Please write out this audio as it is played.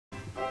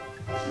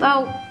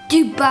Well,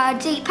 do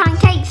birds eat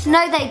pancakes?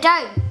 No, they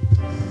don't.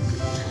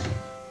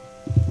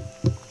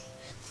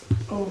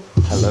 Oh.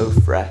 Hello,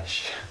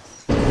 Fresh.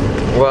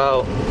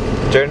 Well,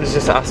 Jonah's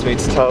just asked me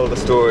to tell the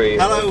story.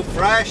 Hello,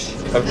 Fresh.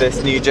 Of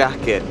this new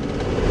jacket.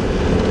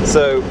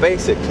 So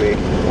basically,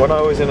 when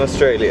I was in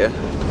Australia,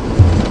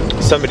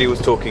 somebody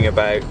was talking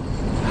about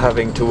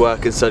having to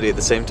work and study at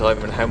the same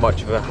time and how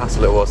much of a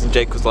hassle it was, and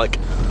Jake was like,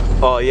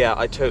 "Oh yeah,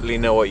 I totally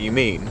know what you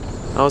mean."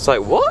 I was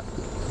like, "What?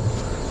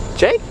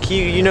 Jake,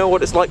 you know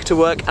what it's like to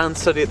work and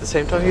study at the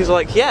same time?" He was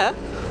like, "Yeah,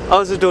 I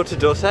was a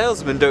door-to-door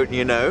salesman, don't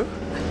you know?"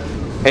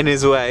 In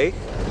his way.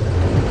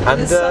 And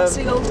in a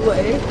sassy old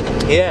way.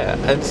 Yeah,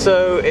 and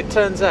so it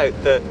turns out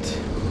that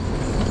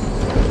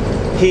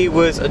he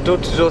was a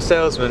door-to-door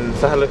salesman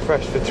for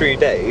HelloFresh for 3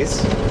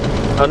 days,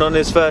 and on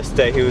his first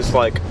day he was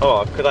like,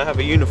 "Oh, could I have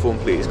a uniform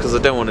please, because I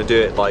don't want to do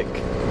it like,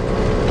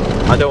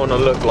 I don't want to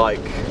look like,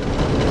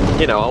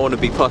 you know, I want to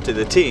be part of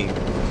the team."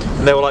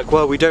 And they were like,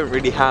 "Well, we don't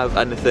really have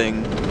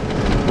anything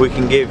we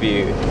can give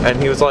you,"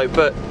 and he was like,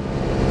 "But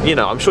you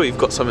know, I'm sure you've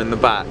got some in the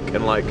back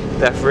and like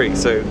they're free,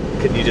 so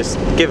can you just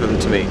give them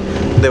to me?"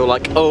 And they were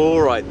like, "Oh,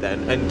 alright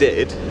then," and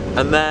did.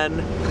 And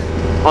then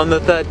on the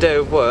third day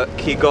of work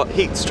he got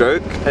heat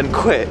stroke and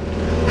quit.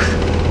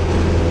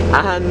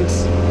 And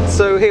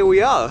so here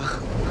we are.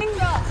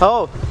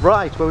 Oh,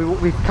 right. Well,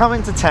 we've come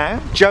into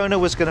town. Jonah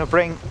was going to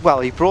bring, well,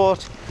 he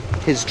brought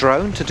his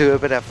drone to do a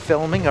bit of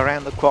filming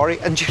around the quarry.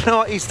 And do you know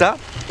what he's done?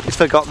 He's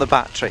forgotten the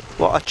battery.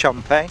 What a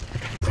chump, eh?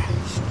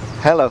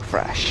 Hello,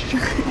 Fresh.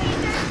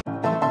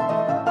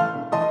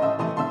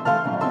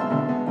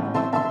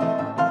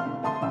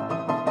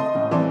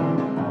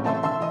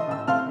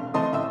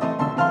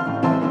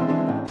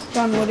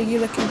 Dan, what are you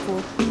looking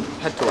for?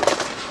 Head torch.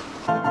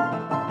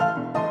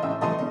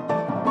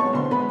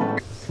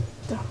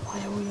 Dan, why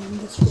are we in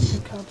this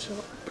fucking card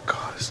shop?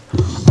 Because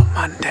on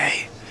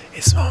Monday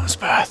it's Mum's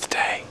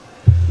birthday,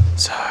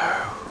 so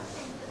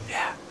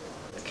yeah.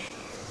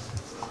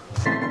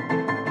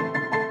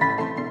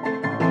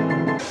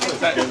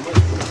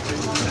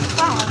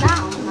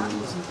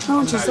 How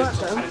much is that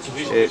though?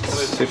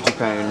 It's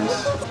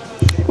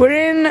 £50. We're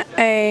in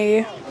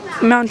a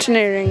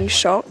mountaineering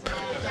shop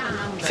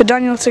for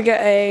Daniel to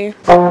get a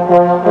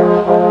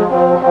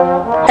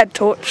head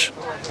torch.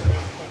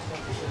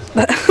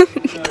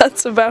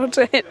 That's about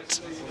it.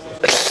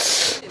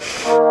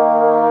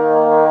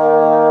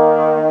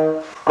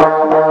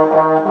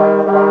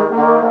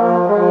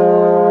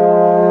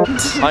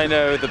 I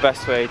know the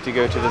best way to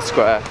go to the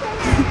square,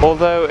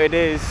 although it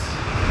is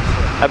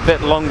a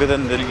bit longer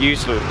than the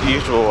usual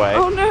way.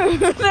 Oh no,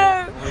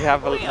 no! We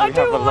have a, Wait, I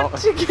don't want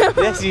to go.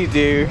 Yes, you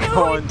do. No, Come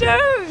on. I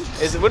don't.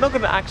 We're not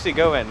going to actually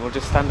go in. We'll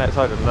just stand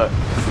outside and look.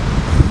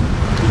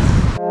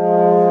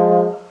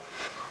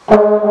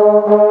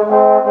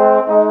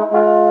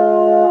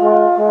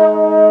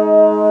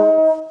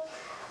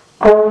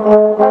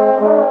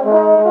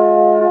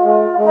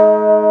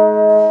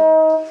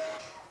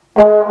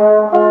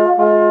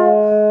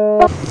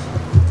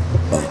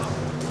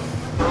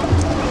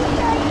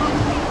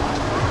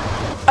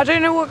 I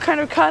don't know what kind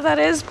of car that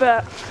is,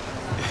 but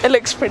it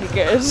looks pretty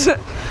good.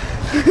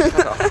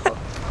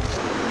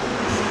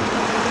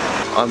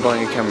 I'm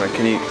buying a camera.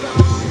 Can you?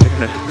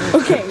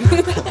 Okay.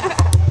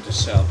 To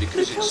sell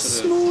because Look how it's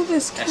sort small of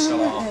this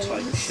camera SLR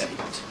type is.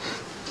 shaped.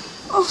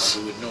 Oh. So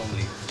we would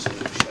normally sort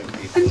of show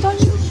people. And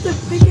Daniel, the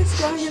biggest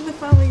guy in the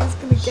family, is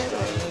going to get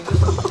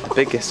it.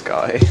 Biggest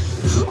guy.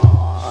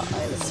 Oh,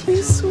 it's so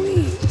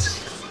sweet.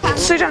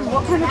 So Dan,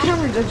 what kind of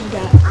camera did you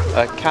get?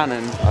 A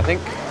Canon, I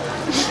think.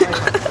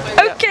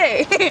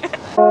 Okay.